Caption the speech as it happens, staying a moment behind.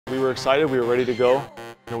We were excited, we were ready to go.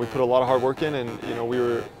 You know, we put a lot of hard work in, and you know, we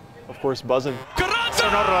were, of course, buzzing.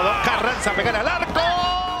 Carranza no rodó, Carranza pegar al arco.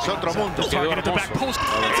 Es otro mundo. So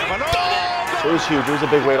it was huge. It was a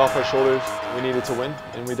big weight off our shoulders. We needed to win,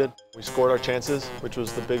 and we did. We scored our chances, which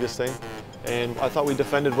was the biggest thing, and I thought we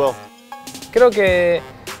defended well. Creo que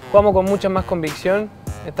jugamos con mucha más convicción.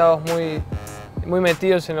 Estábamos muy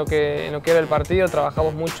metidos en lo que era el partido.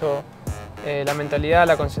 Trabajamos mucho la mentalidad,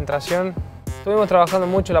 la concentración. Estuvimos trabajando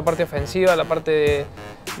mucho la parte ofensiva, la parte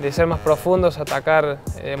de ser más profundos, atacar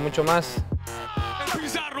mucho más.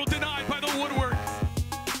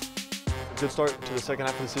 Good start to the second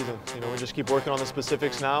half of the season. You know, we just keep working on the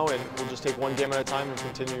specifics now, and we'll just take one game at a time and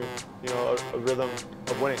continue, you know, a rhythm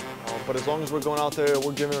of winning. But as long as we're going out there,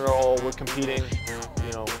 we're giving it our all, we're competing.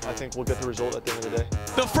 You know, I think we'll get the result at the end of the day.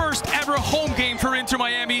 The first ever home game for Inter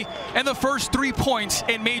Miami, and the first 3 points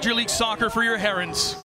in Major League Soccer for your Herons.